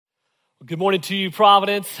Good morning to you,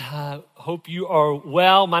 Providence. Hope you are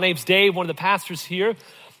well. My name's Dave, one of the pastors here,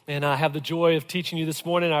 and I have the joy of teaching you this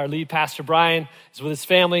morning. Our lead pastor, Brian, is with his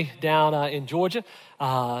family down in Georgia,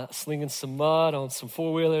 slinging some mud on some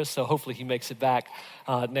four-wheelers, so hopefully he makes it back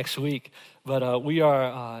next week. But we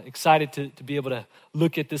are excited to be able to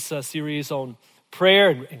look at this series on prayer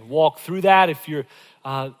and walk through that. If you're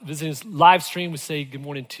visiting this live stream, we say good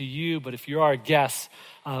morning to you, but if you are a guest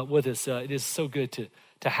with us, it is so good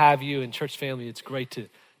to have you, and church family, it's great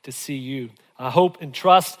to see you. I hope and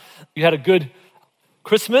trust you had a good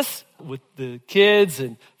Christmas with the kids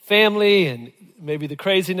and family and maybe the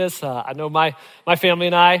craziness. I know my family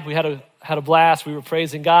and I, we had a blast. We were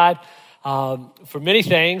praising God for many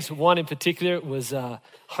things. One in particular was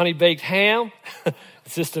honey baked ham.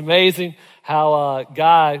 It's just amazing how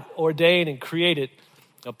God ordained and created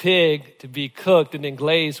a pig to be cooked and then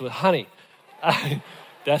glazed with honey.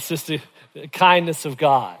 That's just the kindness of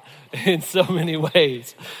God in so many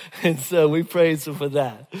ways. And so we praise him for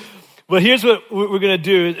that. But here's what we're going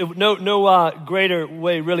to do. No greater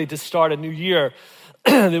way really to start a new year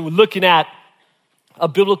than we're looking at a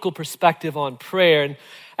biblical perspective on prayer.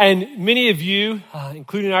 And many of you,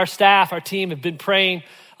 including our staff, our team, have been praying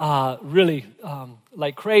really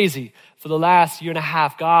like crazy for the last year and a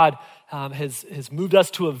half. God has moved us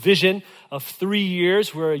to a vision of 3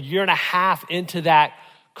 years. We're a year and a half into that,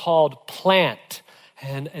 called Plant.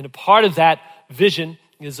 And a part of that vision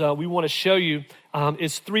is we want to show you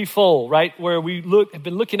is threefold, right? Where we have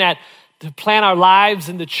been looking at to plan our lives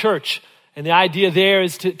in the church. And the idea there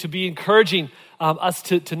is to be encouraging us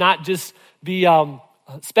to not just be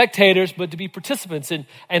spectators, but to be participants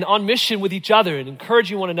and on mission with each other and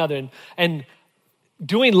encouraging one another and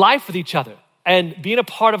doing life with each other. And being a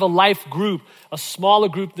part of a life group, a smaller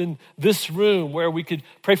group than this room, where we could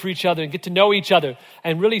pray for each other and get to know each other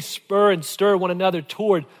and really spur and stir one another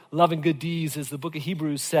toward love and good deeds, as the book of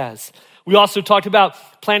Hebrews says. We also talked about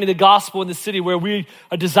planting the gospel in the city, where we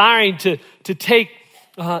are desiring to take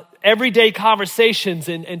everyday conversations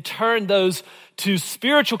and turn those to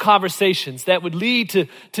spiritual conversations that would lead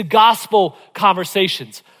to gospel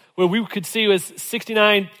conversations, where we could see as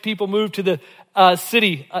 69 people move to the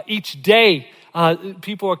city each day.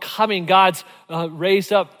 People are coming. God's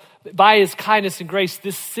raised up by his kindness and grace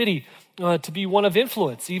this city to be one of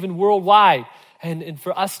influence, even worldwide, and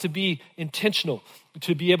for us to be intentional,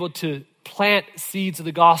 to be able to plant seeds of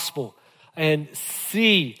the gospel and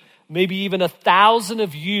see maybe even 1,000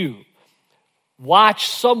 of you watch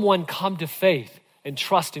someone come to faith and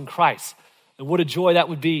trust in Christ. And what a joy that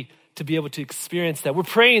would be to be able to experience that. We're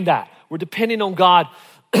praying that. We're depending on God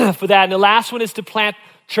for that. And the last one is to plant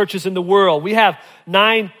churches in the world. We have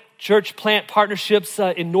 9 church plant partnerships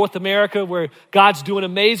in North America, where God's doing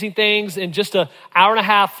amazing things. In just an hour and a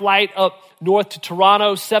half flight up north to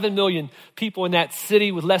Toronto, 7 million people in that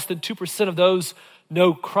city, with less than 2% of those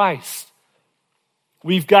know Christ.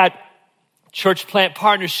 We've got church plant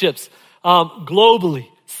partnerships globally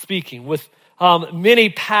speaking, with many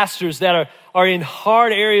pastors that are in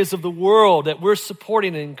hard areas of the world that we're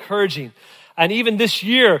supporting and encouraging. And even this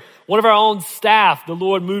year, one of our own staff, the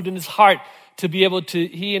Lord moved in his heart to be able to,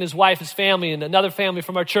 he and his wife, his family, and another family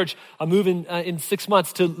from our church are moving in 6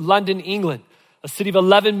 months to London, England, a city of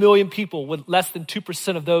 11 million people with less than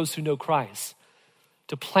 2% of those who know Christ,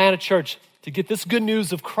 to plant a church, to get this good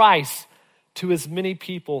news of Christ to as many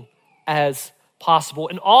people as possible.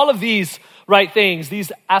 And all of these right things,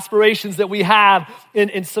 these aspirations that we have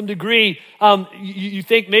in some degree, you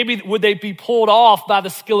think maybe would they be pulled off by the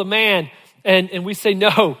skill of man? And we say,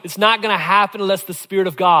 no, it's not going to happen unless the Spirit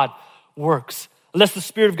of God works, unless the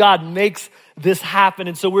Spirit of God makes this happen.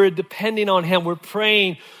 And so we're depending on him. We're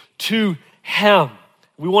praying to him.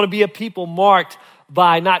 We want to be a people marked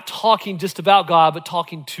by not talking just about God, but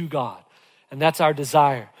talking to God. And that's our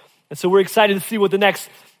desire. And so we're excited to see what the next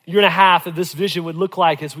year and a half of this vision would look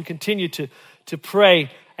like as we continue to pray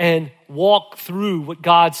and walk through what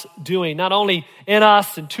God's doing, not only in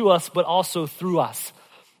us and to us, but also through us.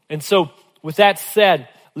 And so with that said,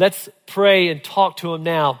 let's pray and talk to him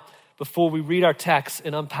now before we read our text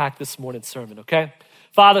and unpack this morning's sermon, okay?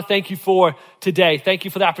 Father, thank you for today. Thank you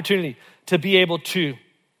for the opportunity to be able to,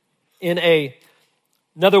 in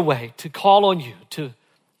another way, to call on you, to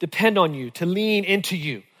depend on you, to lean into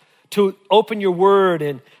you, to open your word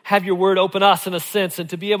and have your word open us in a sense, and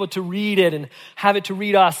to be able to read it and have it to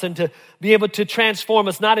read us, and to be able to transform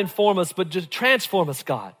us, not inform us, but just transform us,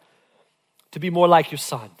 God, to be more like your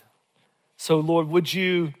Son. So, Lord, would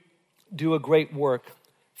you do a great work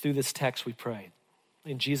through this text, we pray.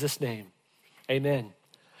 In Jesus' name, amen.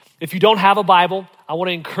 If you don't have a Bible, I want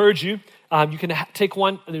to encourage you You can take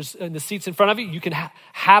one, there's in the seats in front of you. You can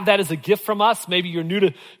have that as a gift from us. Maybe you're new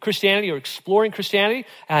to Christianity or exploring Christianity,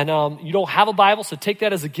 and you don't have a Bible, so take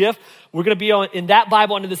that as a gift. We're going to be in that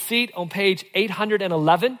Bible under the seat on page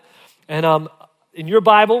 811. And in your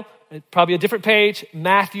Bible, probably a different page,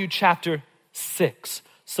 Matthew chapter 6.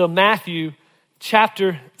 So Matthew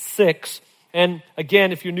chapter 6. And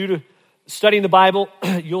again, if you're new to studying the Bible,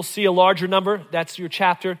 you'll see a larger number. That's your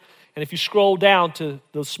chapter. And if you scroll down to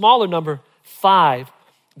the smaller number, 5,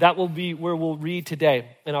 that will be where we'll read today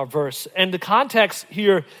in our verse. And the context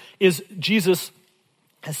here is Jesus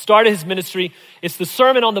has started his ministry. It's the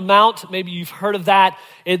Sermon on the Mount. Maybe you've heard of that.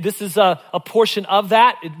 This is a portion of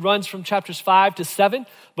that. It runs from chapters 5 to 7.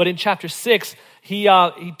 But in chapter 6, he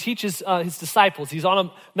teaches his disciples. He's on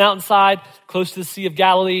a mountainside close to the Sea of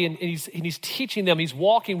Galilee, and he's teaching them, he's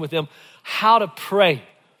walking with them how to pray.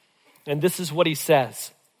 And this is what he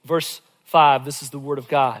says. Verse 5, this is the word of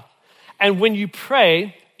God. And when you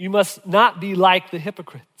pray, you must not be like the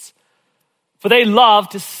hypocrites, for they love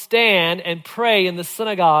to stand and pray in the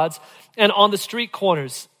synagogues and on the street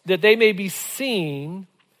corners, that they may be seen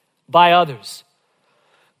by others.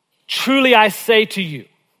 Truly I say to you,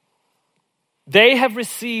 they have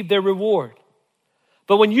received their reward.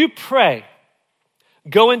 But when you pray,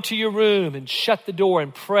 go into your room and shut the door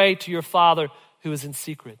and pray to your Father who is in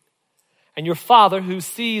secret. And your Father who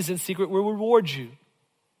sees in secret will reward you.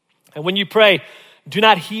 And when you pray, do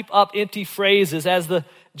not heap up empty phrases as the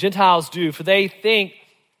Gentiles do, for they think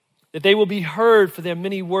that they will be heard for their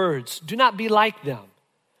many words. Do not be like them,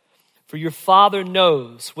 for your Father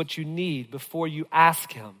knows what you need before you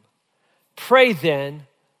ask him. Pray then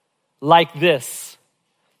like this: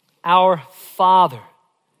 Our Father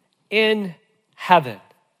in heaven,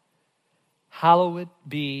 hallowed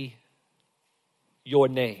be your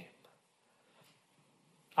name.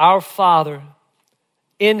 Our Father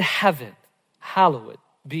in heaven, hallowed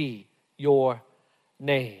be your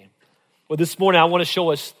name. Well, this morning I want to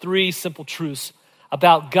show us 3 simple truths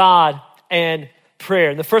about God and prayer.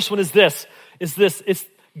 And the first one is this: it's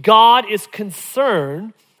God is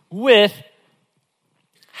concerned with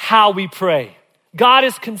how we pray. God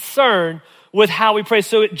is concerned with how we pray.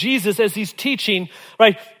 So Jesus, as he's teaching,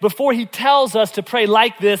 right, before he tells us to pray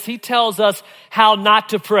like this, he tells us how not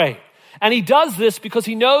to pray. And he does this because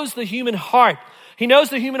he knows the human heart. He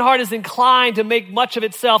knows the human heart is inclined to make much of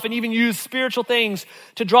itself and even use spiritual things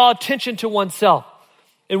to draw attention to oneself.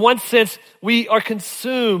 In one sense, we are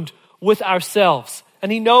consumed with ourselves.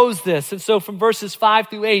 And he knows this. And so from verses 5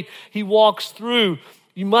 through 8, he walks through,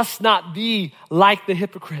 you must not be like the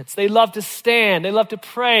hypocrites. They love to stand, they love to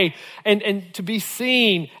pray, and to be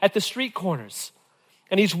seen at the street corners.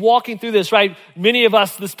 And he's walking through this, right? Many of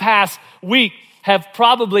us this past week have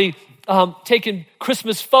probably taken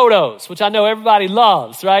Christmas photos, which I know everybody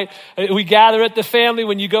loves, right? We gather at the family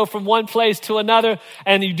when you go from one place to another,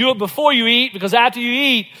 and you do it before you eat, because after you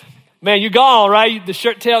eat, man, you're gone, right? The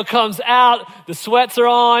shirt tail comes out, the sweats are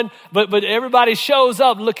on, but everybody shows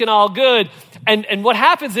up looking all good. And what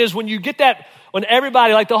happens is when you get that, when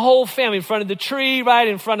everybody, like the whole family, in front of the tree, right,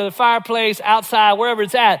 in front of the fireplace, outside, wherever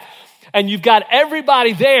it's at, and you've got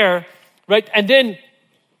everybody there, right, and then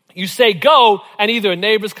you say go, and either a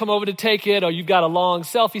neighbor's come over to take it, or you've got a long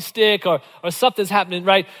selfie stick, or something's happening,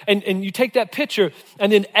 right? And you take that picture,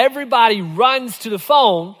 and then everybody runs to the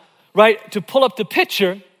phone, right, to pull up the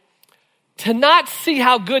picture, to not see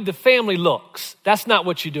how good the family looks. That's not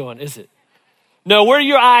what you're doing, is it? No, where do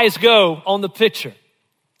your eyes go on the picture?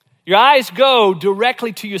 Your eyes go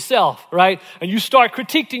directly to yourself, right? And you start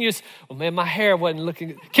critiquing yourself. Oh man, my hair wasn't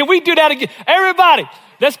looking. Can we do that again? Everybody,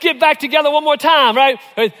 let's get back together one more time, right?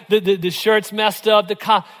 The shirt's messed up.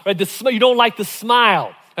 Right? You don't like the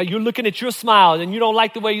smile. Right? You're looking at your smile, and you don't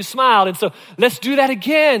like the way you smiled. And so let's do that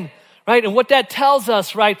again, right? And what that tells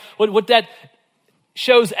us, right? What that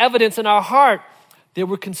shows evidence in our heart, that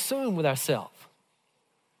we're consumed with ourselves.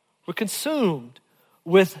 We're consumed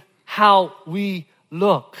with how we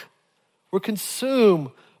look. We're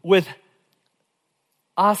consumed with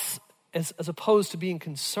us as opposed to being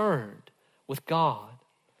concerned with God.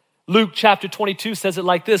 Luke chapter 22 says it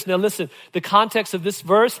like this. Now listen, the context of this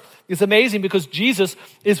verse is amazing because Jesus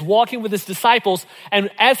is walking with his disciples, and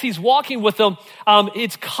as he's walking with them,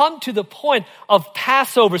 it's come to the point of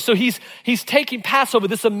Passover. So he's taking Passover,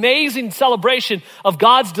 this amazing celebration of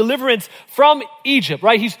God's deliverance from Egypt,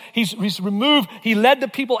 right? He's removed, he led the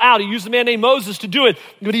people out. He used a man named Moses to do it,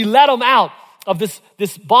 but he led them out. of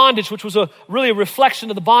this bondage, which was really a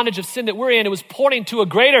reflection of the bondage of sin that we're in. It was pointing to a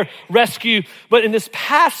greater rescue. But in this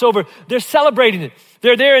Passover, they're celebrating it.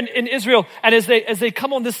 They're there in Israel, and as they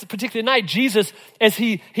come on this particular night, Jesus, as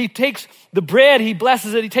he takes the bread, he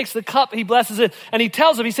blesses it. He takes the cup, he blesses it, and he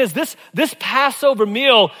tells them, he says, this Passover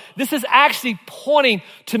meal, this is actually pointing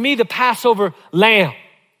to me, the Passover lamb.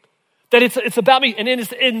 That it's about me. And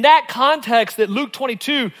it's in that context that Luke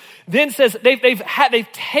 22 then says they've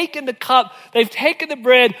taken the cup, they've taken the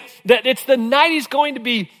bread, that it's the night he's going to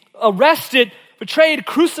be arrested, betrayed,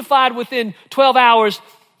 crucified within 12 hours.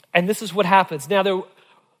 And this is what happens. Now there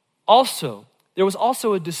was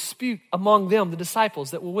also a dispute among them, the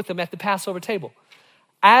disciples that were with them at the Passover table,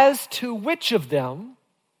 as to which of them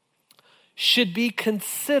should be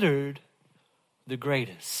considered the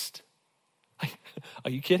greatest.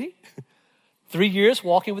 Are you kidding? 3 years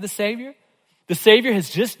walking with the Savior. The Savior has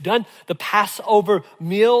just done the Passover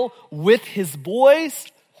meal with his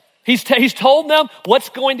boys. He's told them what's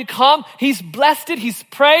going to come. He's blessed it. He's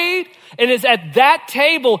prayed. And it's at that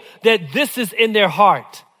table that this is in their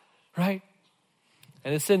heart, right?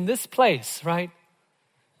 And it's in this place, right,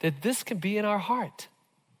 that this can be in our heart.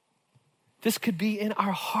 This could be in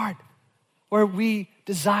our heart where we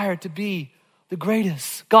desire to be the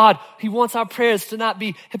greatest. God, he wants our prayers to not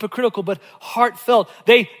be hypocritical, but heartfelt.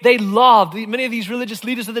 They loved, many of these religious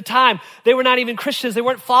leaders of the time, they were not even Christians. They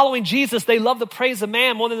weren't following Jesus. They loved the praise of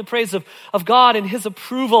man more than the praise of God and his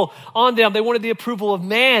approval on them. They wanted the approval of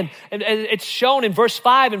man. And it's shown in verse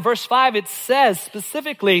 5. In verse 5, it says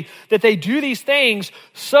specifically that they do these things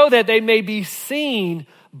so that they may be seen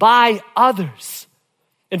by others.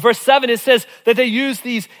 In verse 7, it says that they use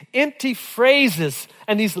these empty phrases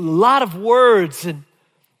and these lot of words. And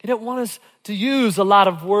he didn't want us to use a lot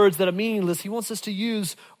of words that are meaningless. He wants us to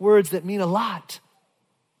use words that mean a lot.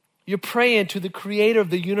 You're praying to the creator of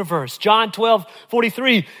the universe. John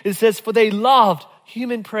 12:43, it says, for they loved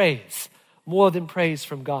human praise more than praise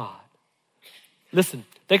from God. Listen,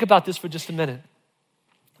 think about this for just a minute.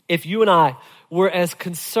 If you and I were as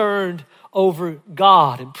concerned over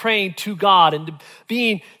God and praying to God and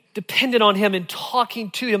being dependent on him and talking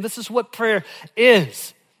to him, this is what prayer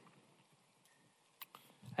is.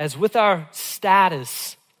 As with our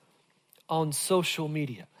status on social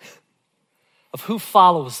media, of who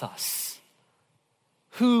follows us,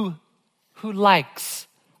 who likes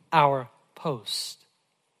our post,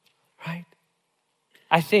 right?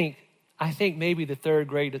 I think maybe the third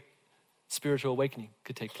great spiritual awakening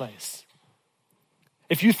could take place.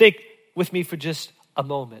 If you think with me for just a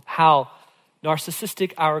moment how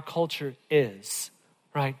narcissistic our culture is,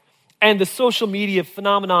 right? And the social media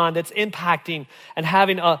phenomenon that's impacting and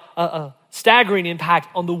having a staggering impact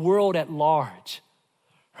on the world at large,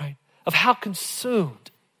 right? Of how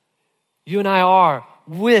consumed you and I are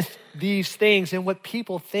with these things and what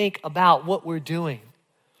people think about what we're doing,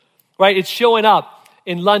 right? It's showing up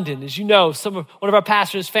in London. As you know, one of our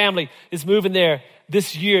pastors' family is moving there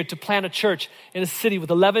this year to plant a church in a city with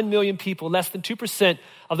 11 million people. Less than 2%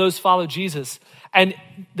 of those follow Jesus. And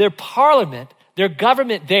their parliament, their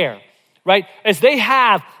government there, right, as they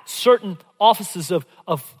have certain offices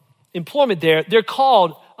of employment there, they're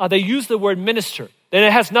called, they use the word minister. And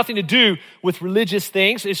it has nothing to do with religious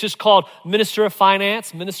things. It's just called Minister of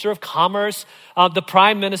Finance, Minister of Commerce, the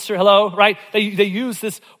Prime Minister, right? They use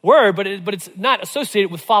this word, but it's not associated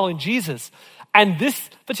with following Jesus. And this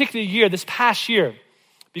particular year, this past year,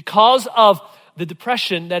 because of the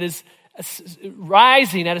depression that is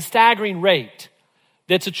rising at a staggering rate,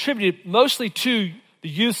 that's attributed mostly to the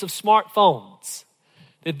use of smartphones,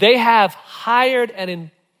 that they have hired and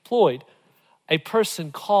employed a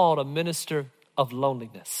person called a minister of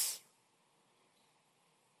loneliness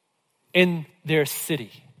in their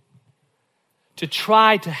city to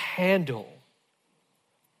try to handle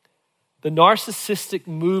the narcissistic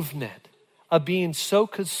movement of being so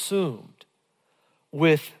consumed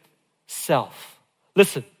with self.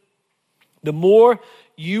 Listen, the more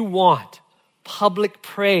you want public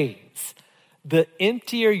praise, the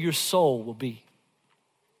emptier your soul will be.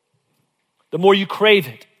 The more you crave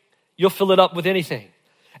it, you'll fill it up with anything.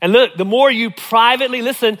 And look, the more you privately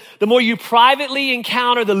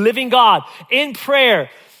encounter the living God in prayer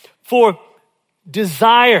for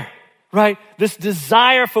desire, right? This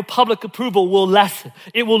desire for public approval will lessen.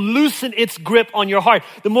 It will loosen its grip on your heart.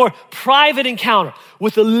 The more private encounter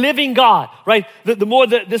with the living God, right? The more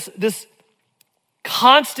this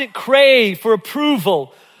constant crave for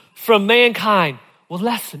approval from mankind will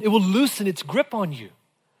lessen. It will loosen its grip on you.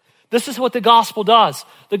 This is what the gospel does.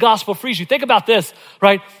 The gospel frees you. Think about this,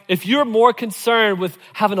 right? If you're more concerned with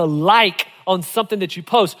having a like on something that you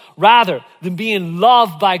post rather than being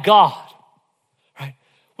loved by God,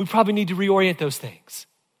 we probably need to reorient those things.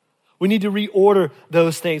 We need to reorder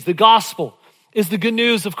those things. The gospel is the good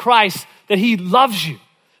news of Christ, that he loves you,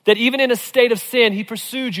 that even in a state of sin, he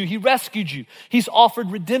pursued you, he rescued you. He's offered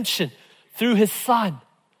redemption through his son.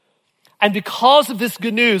 And because of this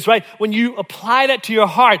good news, right, when you apply that to your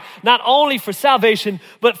heart, not only for salvation,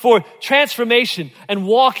 but for transformation and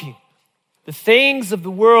walking, the things of the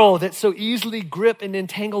world that so easily grip and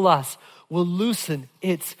entangle us will loosen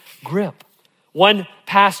its grip. One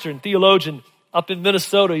pastor and theologian up in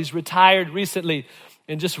Minnesota, he's retired recently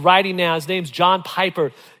and just writing now, his name's John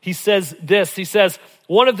Piper. He says this, he says,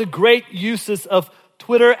 one of the great uses of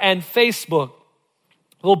Twitter and Facebook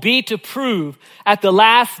will be to prove at the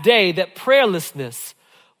last day that prayerlessness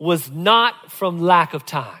was not from lack of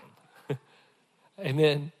time.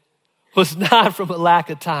 Amen. Was not from a lack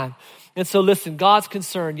of time. And so listen, God's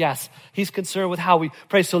concerned, yes, he's concerned with how we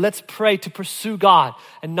pray. So let's pray to pursue God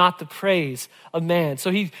and not the praise of man.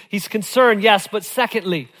 So he's concerned, yes, but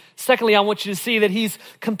secondly, I want you to see that he's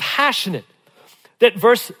compassionate. That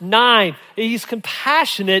verse 9, he's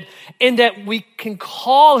compassionate in that we can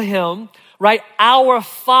call him, right, our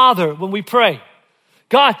Father when we pray.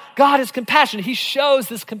 God is compassionate. He shows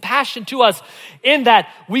this compassion to us in that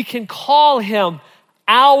we can call him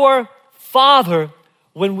our Father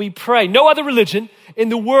when we pray. No other religion in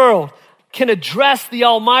the world can address the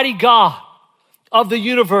Almighty God of the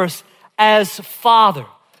universe as Father.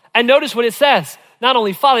 And notice what it says. Not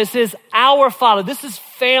only Father, it says our Father. This is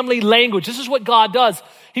family language. This is what God does.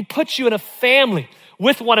 He puts you in a family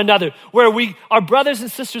with one another where we are brothers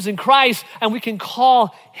and sisters in Christ and we can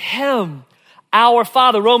call him our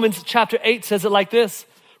Father. Romans chapter 8 says it like this.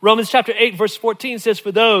 Romans chapter 8 verse 14 says,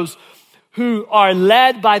 for those who are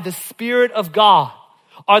led by the Spirit of God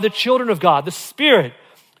are the children of God. The Spirit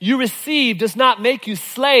you receive does not make you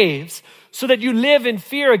slaves so that you live in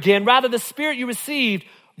fear again. Rather, the Spirit you received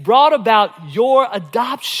brought about your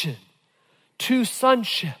adoption to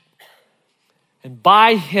sonship. And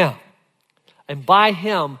by him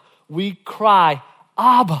we cry,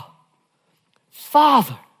 Abba,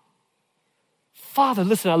 Father. Father,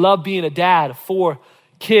 listen, I love being a dad of 4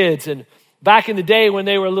 kids. And back in the day when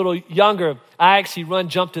they were a little younger, I actually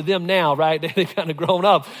jump to them now, right? They've kind of grown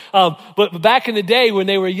up. But back in the day when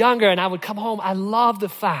they were younger and I would come home, I loved the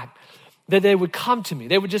fact that they would come to me.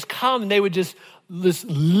 They would just come and they would just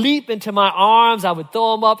leap into my arms. I would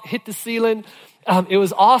throw them up, hit the ceiling. It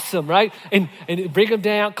was awesome, right? And bring them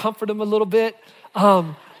down, comfort them a little bit,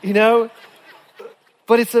 you know.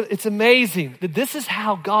 But it's amazing that this is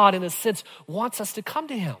how God, in a sense, wants us to come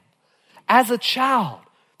to him as a child,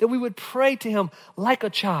 that we would pray to him like a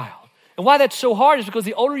child. And why that's so hard is because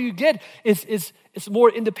the older you get, it's more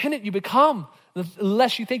independent you become, the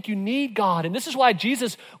less you think you need God. And this is why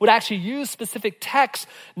Jesus would actually use specific texts,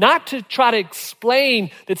 not to try to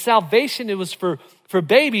explain that salvation it was for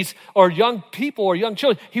babies or young people or young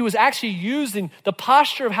children. He was actually using the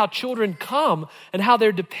posture of how children come and how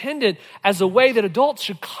they're dependent as a way that adults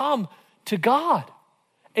should come to God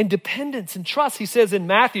in dependence and trust. He says in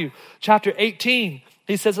Matthew chapter 18,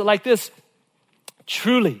 he says it like this,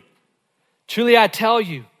 truly I tell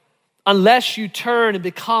you, unless you turn and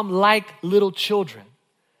become like little children,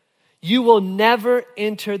 you will never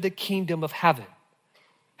enter the kingdom of heaven.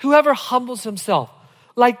 Whoever humbles himself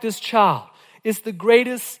like this child is the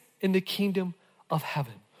greatest in the kingdom of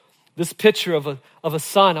heaven. This picture of a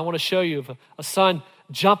son, I want to show you of a son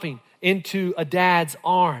jumping into a dad's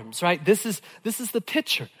arms, right? This is the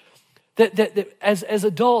picture that as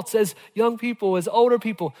adults, as young people, as older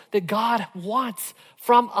people, that God wants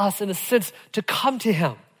from us in a sense to come to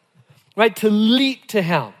him, right? To leap to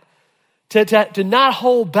him, to not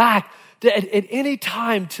hold back, at any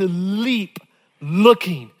time to leap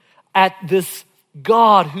looking at this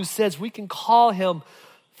God who says we can call him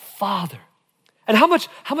Father. And how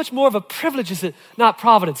much more of a privilege is it, not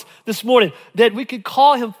Providence, this morning, that we could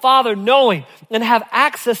call him Father knowing and have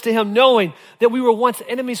access to him knowing that we were once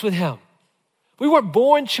enemies with him. We weren't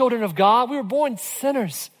born children of God. We were born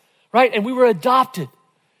sinners, right? And we were adopted.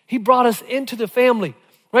 He brought us into the family,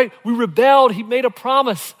 right? We rebelled. He made a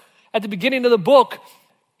promise at the beginning of the book.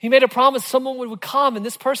 He made a promise someone would come, and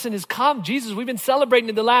this person has come. Jesus, we've been celebrating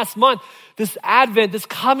in the last month, this Advent, this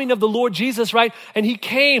coming of the Lord Jesus, right? And he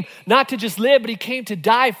came not to just live, but he came to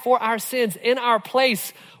die for our sins in our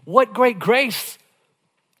place. What great grace,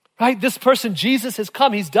 right? This person, Jesus, has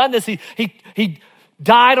come. He's done this. He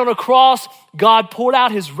died on a cross. God poured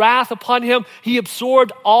out his wrath upon him. He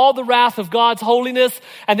absorbed all the wrath of God's holiness.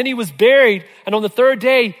 And then he was buried. And on the third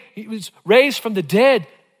day, he was raised from the dead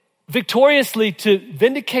victoriously to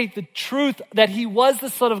vindicate the truth that he was the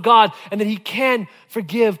Son of God and that he can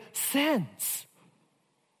forgive sins.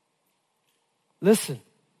 Listen,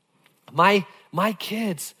 my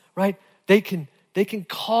kids, right? They can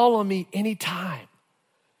call on me anytime.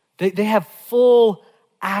 They have full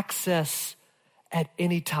access at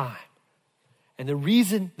any time. And the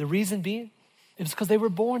reason being is because they were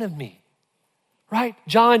born of me. Right?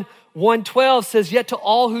 John 1:12 says, yet to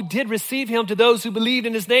all who did receive him, to those who believed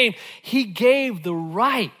in his name, he gave the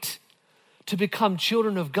right to become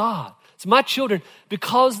children of God. So my children,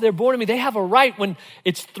 because they're born of me, they have a right when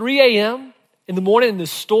it's 3 a.m. in the morning in the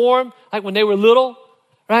storm, like when they were little,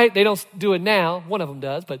 right? They don't do it now. One of them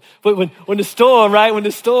does, but when the storm, right? When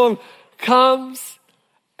the storm comes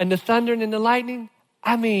and the thunder and the lightning,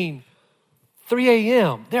 3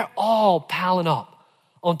 a.m., they're all piling up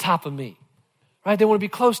on top of me. Right? They want to be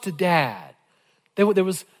close to dad. There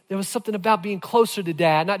was something about being closer to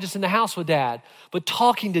dad, not just in the house with dad, but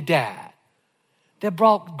talking to dad. That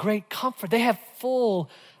brought great comfort. They have full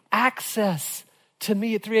access to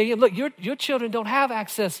me at 3 a.m. Look, your children don't have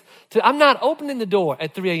access to, I'm not opening the door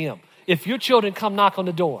at 3 a.m. if your children come knock on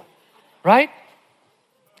the door, right?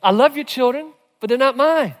 I love your children, but they're not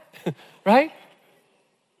mine, right?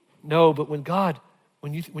 No, but when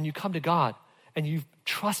you come to God and you've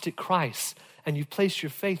trusted Christ, and you place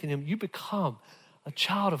your faith in him, you become a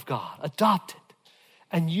child of God, adopted.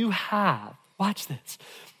 And you have, watch this,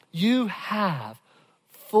 you have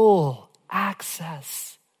full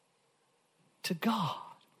access to God.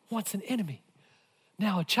 Once an enemy,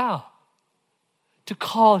 now a child. To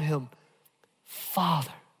call him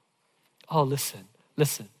Father. Oh, listen.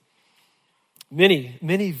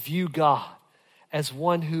 Many view God as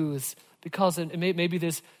one who is, because maybe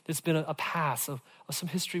there's been a past of some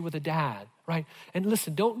history with a dad, right? And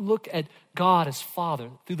listen, don't look at God as Father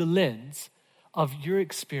through the lens of your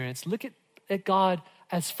experience. Look at God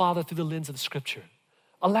as Father through the lens of the Scripture.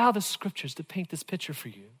 Allow the Scriptures to paint this picture for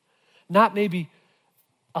you. Not maybe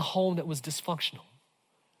a home that was dysfunctional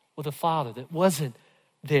with a father that wasn't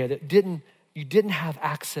there, that you didn't have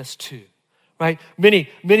access to, right? Many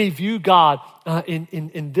view God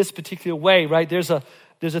in this particular way, right? There's a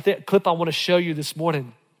clip I want to show you this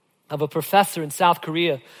morning of a professor in South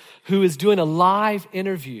Korea who is doing a live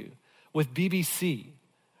interview with BBC,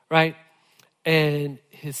 right? And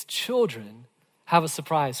his children have a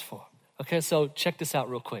surprise for him. Okay, so check this out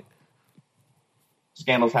real quick.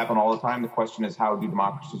 Scandals happen all the time. The question is, how do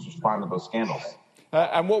democracies respond to those scandals?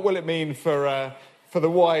 And what will it mean for the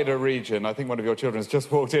wider region? I think one of your children has just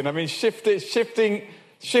walked in.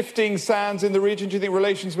 Shifting sands in the region. Do you think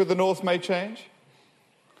relations with the North may change?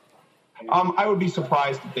 I would be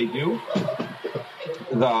surprised if they do.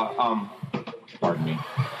 Pardon me.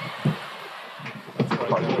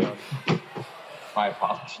 My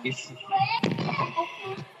apologies.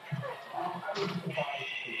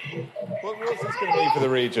 What's this going to mean for the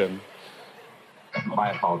region?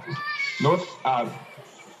 My apologies.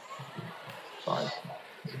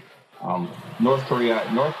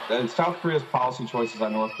 South Korea's policy choices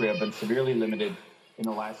on North Korea have been severely limited in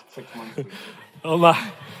the last 6 months. Oh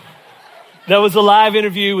my. That was a live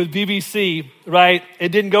interview with BBC, right? It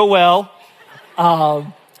didn't go well.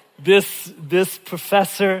 This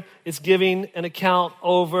professor is giving an account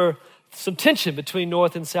over some tension between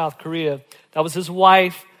North and South Korea. That was his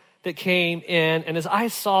wife that came in. And as I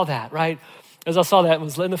saw that, right? As I saw that and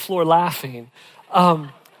was on the floor laughing, I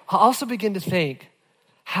also began to think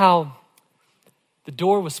how the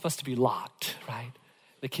door was supposed to be locked, right?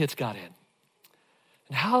 The kids got in.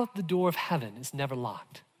 And how the door of heaven is never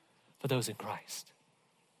locked for those in Christ.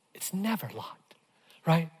 It's never locked,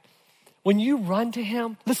 right? When you run to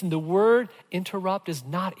him, listen, the word interrupt is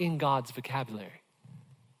not in God's vocabulary.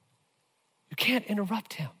 You can't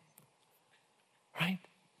interrupt him, right?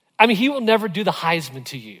 He will never do the Heisman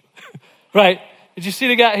to you, right? Did you see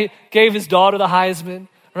the guy, he gave his daughter the Heisman,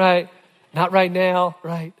 right? Not right now,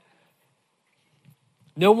 right?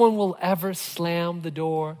 No one will ever slam the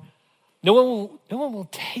door. No one will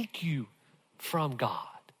take you from God.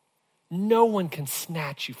 No one can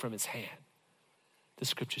snatch you from his hand. The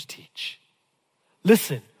scriptures teach.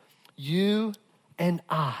 Listen, you and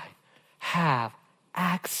I have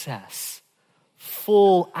access,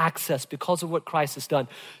 full access because of what Christ has done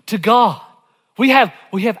to God. We have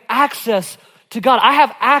access to God. I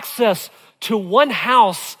have access to one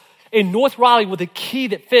house in North Raleigh with a key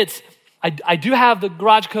that fits. I do have the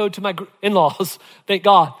garage code to my in-laws, thank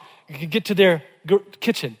God. You can get to their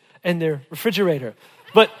kitchen and their refrigerator.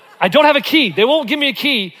 But I don't have a key. They won't give me a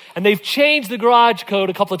key, and they've changed the garage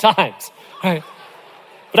code a couple of times. Right?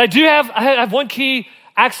 But I have one key,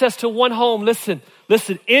 access to one home. Listen,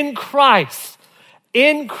 in Christ,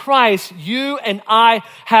 you and I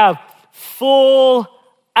have full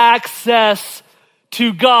access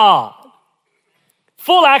to God.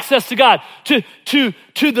 Full access to God, to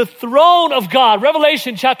the throne of God.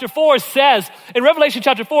 Revelation chapter 4 says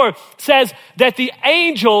that the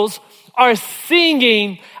angels are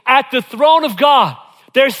singing at the throne of God.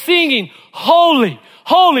 They're singing, holy,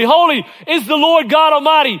 holy, holy is the Lord God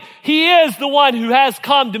Almighty. He is the one who has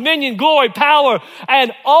come, dominion, glory, power,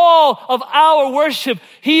 and all of our worship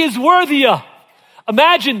He is worthy of.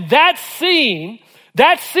 Imagine that scene.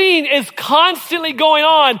 That scene is constantly going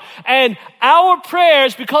on, and our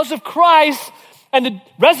prayers, because of Christ and the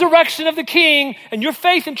resurrection of the King and your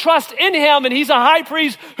faith and trust in Him, and He's a high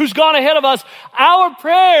priest who's gone ahead of us, our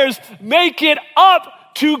prayers make it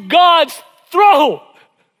up to God's throne.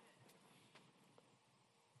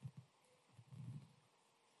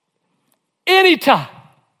 Anytime,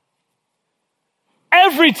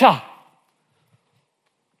 every time.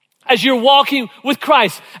 As you're walking with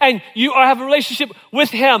Christ and you have a relationship with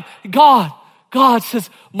Him, God says,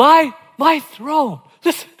 my throne,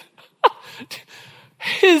 listen,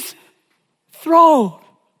 His throne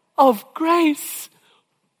of grace.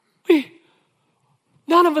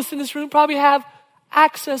 None of us in this room probably have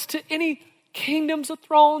access to any kingdoms or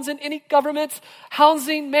thrones and any governments,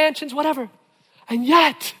 housing, mansions, whatever. And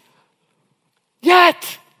yet,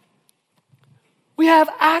 we have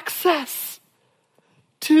access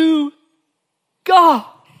to God.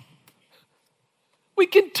 We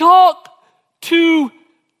can talk to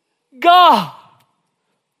God.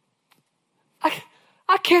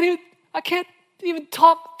 I can't even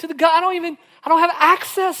talk to the God. I don't have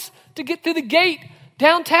access to get through the gate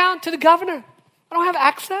downtown to the governor. I don't have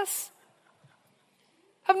access.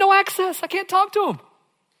 I have no access. I can't talk to him.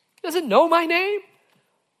 He doesn't know my name.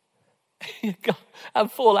 I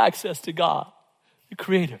have full access to God, the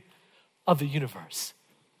creator of the universe,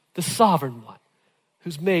 the sovereign one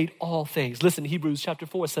who's made all things. Listen, Hebrews chapter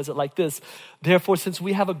 4 says it like this. Therefore, since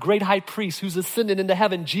we have a great high priest who's ascended into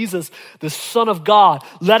heaven, Jesus, the Son of God,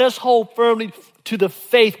 let us hold firmly to the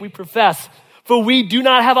faith we profess. For we do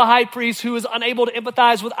not have a high priest who is unable to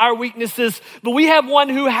empathize with our weaknesses, but we have one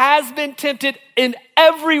who has been tempted in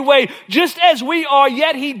every way, just as we are,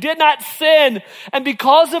 yet he did not sin. And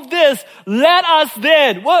because of this, let us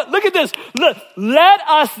then, look at this, let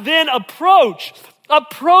us then approach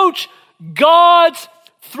God's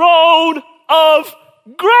throne of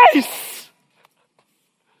grace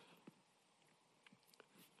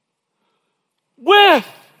with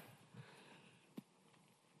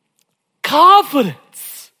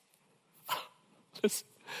confidence. Listen,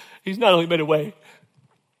 He's not only made a way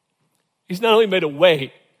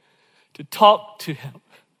to talk to Him.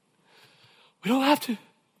 We don't have to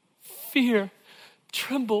fear,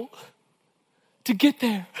 tremble to get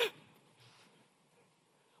there.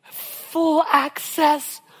 Full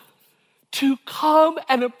access to come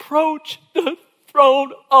and approach the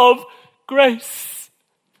throne of grace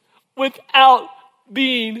without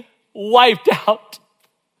being wiped out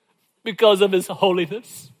because of His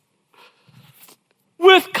holiness.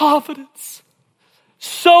 With confidence.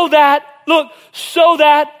 So that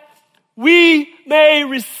we may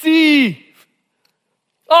receive.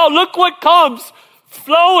 Oh, look what comes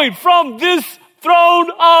flowing from this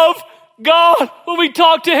throne of God when we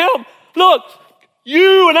talk to Him. Look,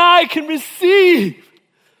 you and I can receive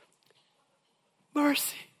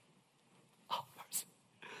mercy. Oh, mercy.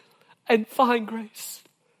 And find grace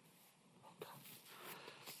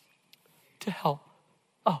to help.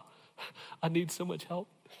 Oh, I need so much help.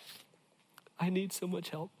 I need so much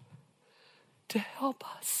help to help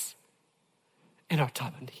us in our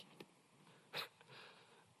time of need.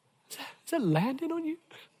 Is that landing on you?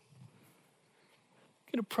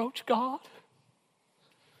 You can approach God.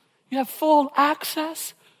 You have full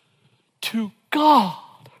access to God.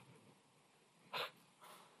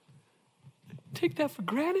 Take that for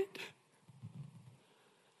granted.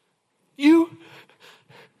 You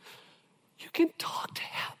can talk to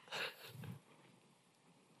Him.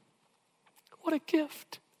 What a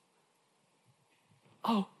gift.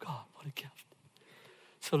 Oh God, what a gift.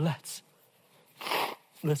 So let's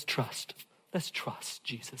trust. Let's trust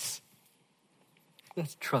Jesus.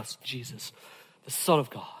 Let's trust Jesus, the Son of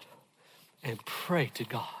God, and pray to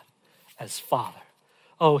God as Father.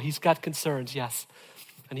 Oh, He's got concerns, yes.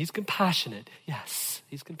 And He's compassionate, yes.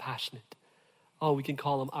 He's compassionate. Oh, we can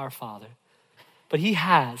call Him our Father. But He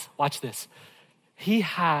has, watch this, He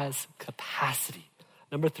has capacity.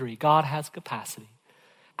 Number 3, God has capacity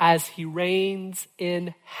as He reigns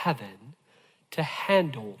in heaven to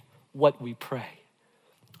handle what we pray.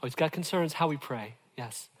 Oh, He's got concerns how we pray,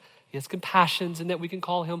 yes. He has compassions and that we can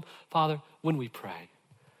call Him Father when we pray.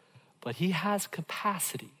 But He has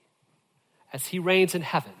capacity as He reigns in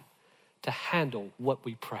heaven to handle what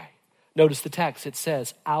we pray. Notice the text. It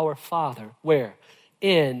says, our Father, where?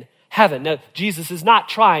 In heaven. Now, Jesus is not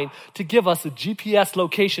trying to give us a GPS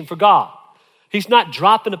location for God. He's not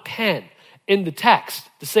dropping a pin in the text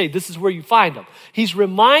to say this is where you find him. He's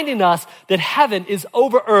reminding us that heaven is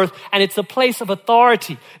over earth and it's a place of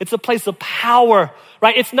authority. It's a place of power,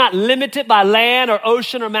 right? It's not limited by land or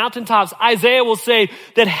ocean or mountaintops. Isaiah will say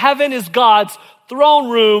that heaven is God's throne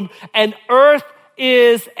room and earth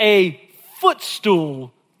is a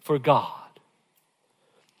footstool for God.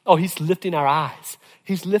 Oh, he's lifting our eyes.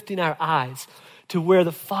 He's lifting our eyes to where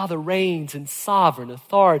the Father reigns in sovereign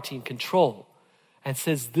authority and control and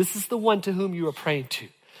says, this is the one to whom you are praying to.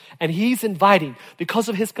 And he's inviting, because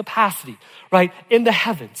of his capacity, right, in the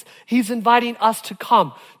heavens, he's inviting us to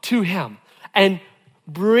come to him and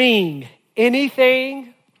bring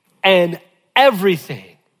anything and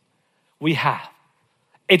everything we have.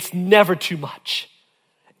 It's never too much.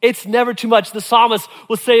 It's never too much. The psalmist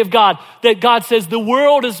will say of God that God says, the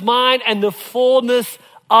world is mine and the fullness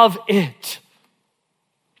of it.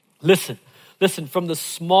 Listen, from the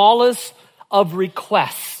smallest of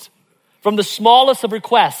requests,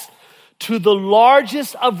 to the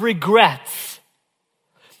largest of regrets,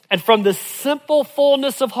 and from the simple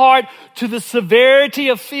fullness of heart to the severity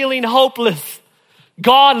of feeling hopeless.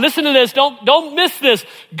 God, listen to this, don't miss this.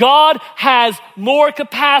 God has more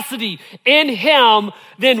capacity in him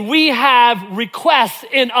than we have requests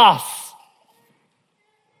in us.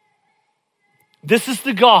 This is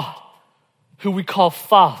the God who we call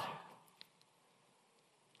Father.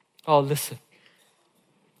 Oh, listen.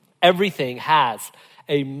 Everything has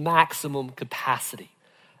a maximum capacity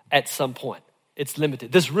at some point. It's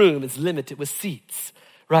limited. This room is limited with seats,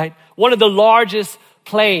 right? One of the largest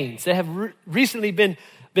planes that have recently been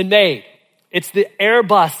made. It's the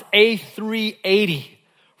Airbus A380,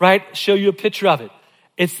 right? Show you a picture of it.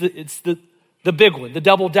 It's the big one, the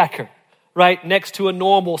double decker, right? Next to a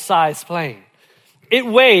normal size plane. It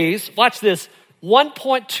weighs, watch this,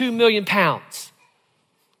 1.2 million pounds.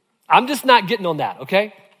 I'm just not getting on that,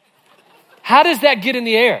 okay? How does that get in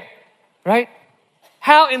the air, right?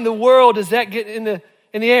 How in the world does that get in the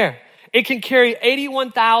air? It can carry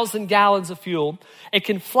 81,000 gallons of fuel. It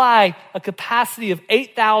can fly a capacity of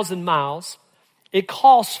 8,000 miles. It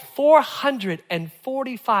costs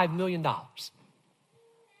 $445 million. And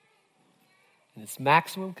its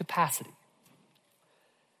maximum capacity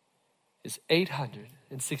is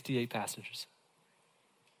 868 passengers.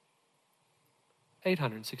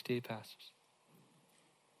 868 passengers.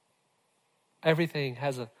 Everything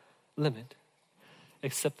has a limit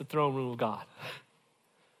except the throne room of God.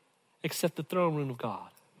 Except the throne room of God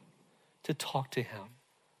to talk to him.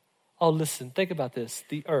 Oh, listen, think about this.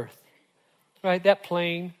 The earth, right? That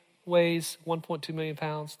plane weighs 1.2 million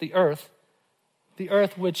pounds. The earth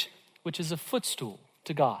which is a footstool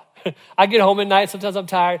to God. I get home at night, sometimes I'm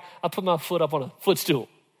tired, I put my foot up on a footstool,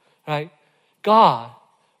 right? God,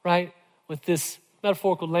 right, with this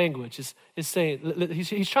metaphorical language is saying,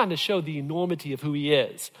 he's trying to show the enormity of who he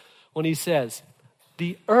is when he says,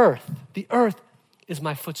 the earth is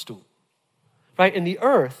my footstool, right? And the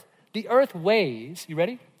earth weighs, you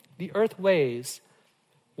ready? The earth weighs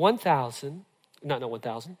 1,000, not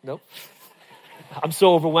 1,000, nope. I'm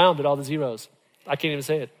so overwhelmed at all the zeros. I can't even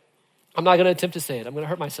say it. I'm not going to attempt to say it. I'm going to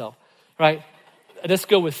hurt myself, right? Let's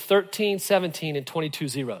go with 13, 17, and 22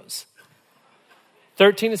 zeros.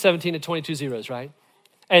 13 and 17 and 22 zeros, right?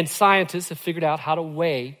 And scientists have figured out how to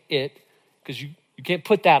weigh it because you can't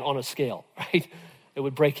put that on a scale, right? It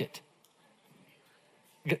would break it.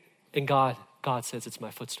 And God says it's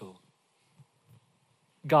my footstool.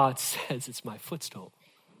 God says it's my footstool.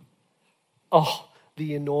 Oh,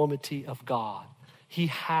 the enormity of God. He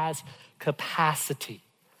has capacity,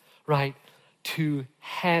 right, to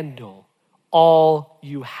handle all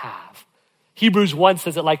you have. Hebrews 1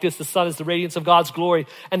 says it like this: the Son is the radiance of God's glory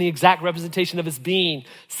and the exact representation of his being,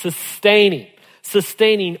 sustaining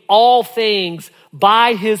all things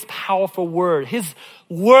by his powerful word. His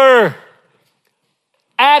word.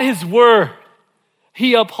 At his word,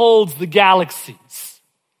 he upholds the galaxies.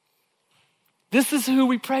 This is who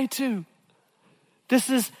we pray to.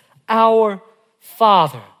 This is our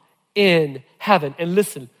Father in heaven. And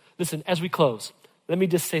listen, as we close, let me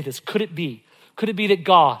just say this. Could it be that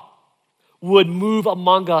God would move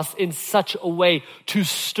among us in such a way to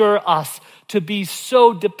stir us to be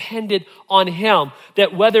so dependent on him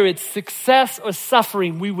that whether it's success or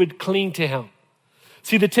suffering, we would cling to him?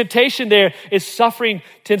 See, the temptation there is suffering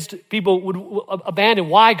people would abandon.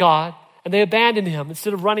 Why, God? And they abandon him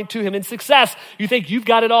instead of running to him. In success, you think you've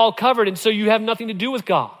got it all covered, and so you have nothing to do with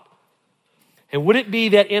God. And would it be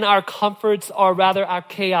that in our comforts, or rather our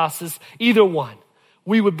chaoses, either one,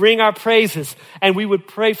 We would bring our praises and we would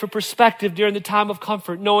pray for perspective during the time of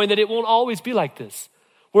comfort, knowing that it won't always be like this.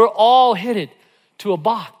 We're all headed to a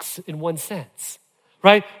box in one sense,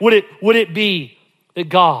 right? Would it be that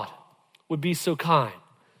God would be so kind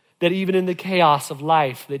that even in the chaos of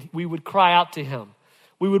life that we would cry out to him?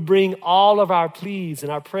 We would bring all of our pleas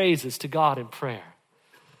and our praises to God in prayer.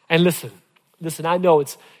 And listen, I know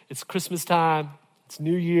it's Christmas time, it's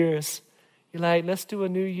New Year's. You're like, let's do a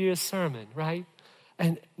New Year's sermon, right?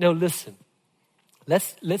 And no, listen,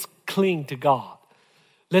 let's cling to God.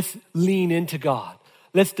 Let's lean into God.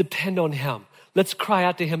 Let's depend on him. Let's cry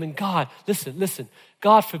out to him. And God, listen,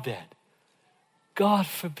 God forbid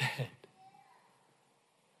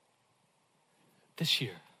this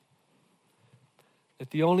year that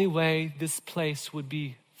the only way this place would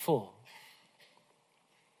be full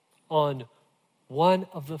on one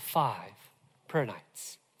of the 5 prayer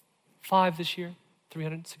nights. 5 this year,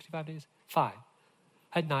 365 days, 5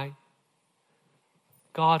 at night.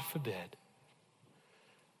 God forbid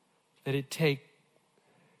that it take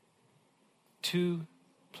 2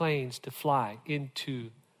 planes to fly into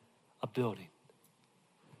a building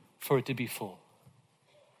for it to be full.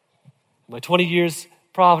 In my 20 years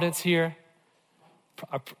Providence here,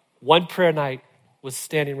 one prayer night was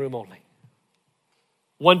standing room only.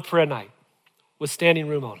 One prayer night was standing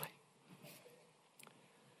room only.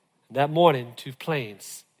 That morning, 2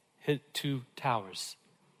 planes hit 2 towers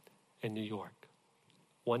in New York.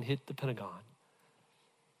 One hit the Pentagon,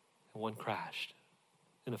 and one crashed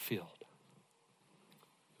in a field.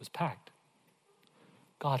 It was packed.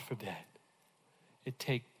 God forbid it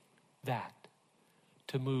take that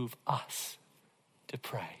to move us to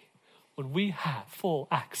pray when we have full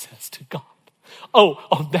access to God. Oh,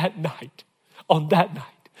 on that night,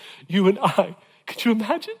 you and I, could you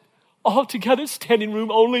imagine? All together, standing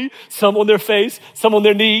room only, some on their face, some on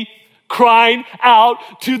their knee, crying out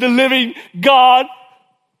to the living God.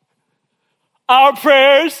 Our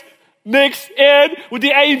prayers mixed in with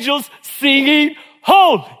the angels singing,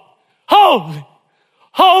 holy, holy,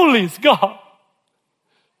 holy is God.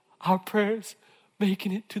 Our prayers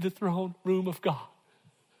making it to the throne room of God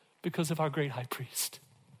because of our great high priest.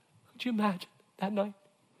 Could you imagine that night?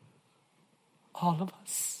 All of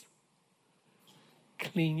us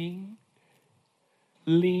clinging,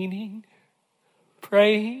 leaning,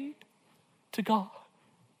 praying to God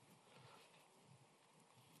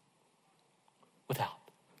without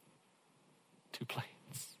 2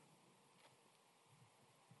 planes.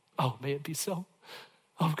 Oh, may it be so.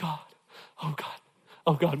 Oh God, oh God,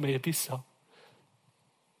 oh God, may it be so.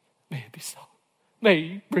 May it be so. May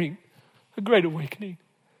he bring a great awakening.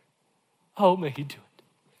 Oh, may he do it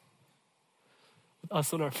with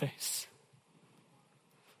us on our face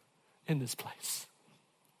in this place.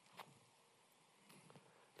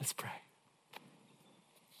 Let's pray.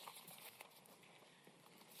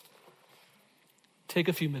 Take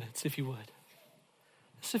a few minutes, if you would.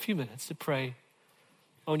 Just a few minutes to pray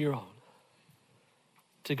on your own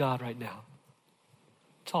to God right now.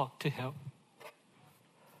 Talk to him.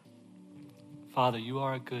 Father, you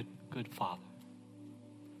are a good, good Father.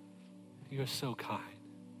 You are so kind.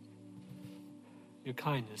 Your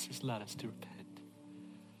kindness has led us to repent,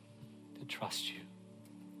 to trust you.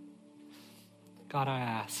 God, I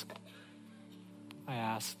ask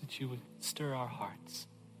that you would stir our hearts.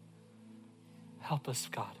 Help us,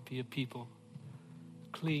 God, to be a people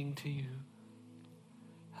cling to you.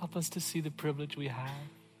 Help us to see the privilege we have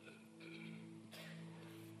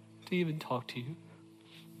to even talk to you.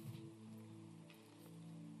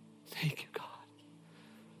 Thank you, God,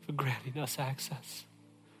 for granting us access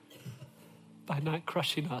by not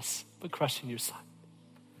crushing us, but crushing your Son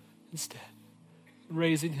instead,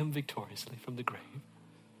 raising him victoriously from the grave.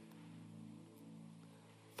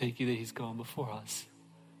 Thank you that he's gone before us.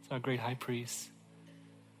 It's our great high priest.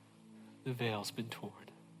 The veil's been torn.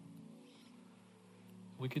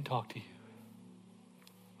 We can talk to you.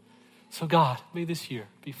 So God, may this year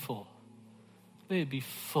be full. May it be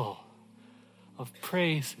full of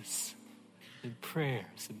praises and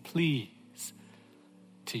prayers and pleas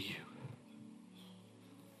to you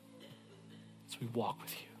as we walk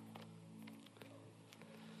with you.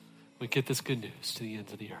 We get this good news to the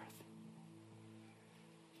ends of the earth.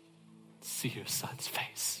 See your Son's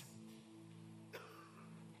face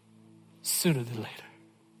sooner than later.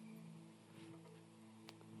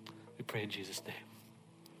 We pray in Jesus' name.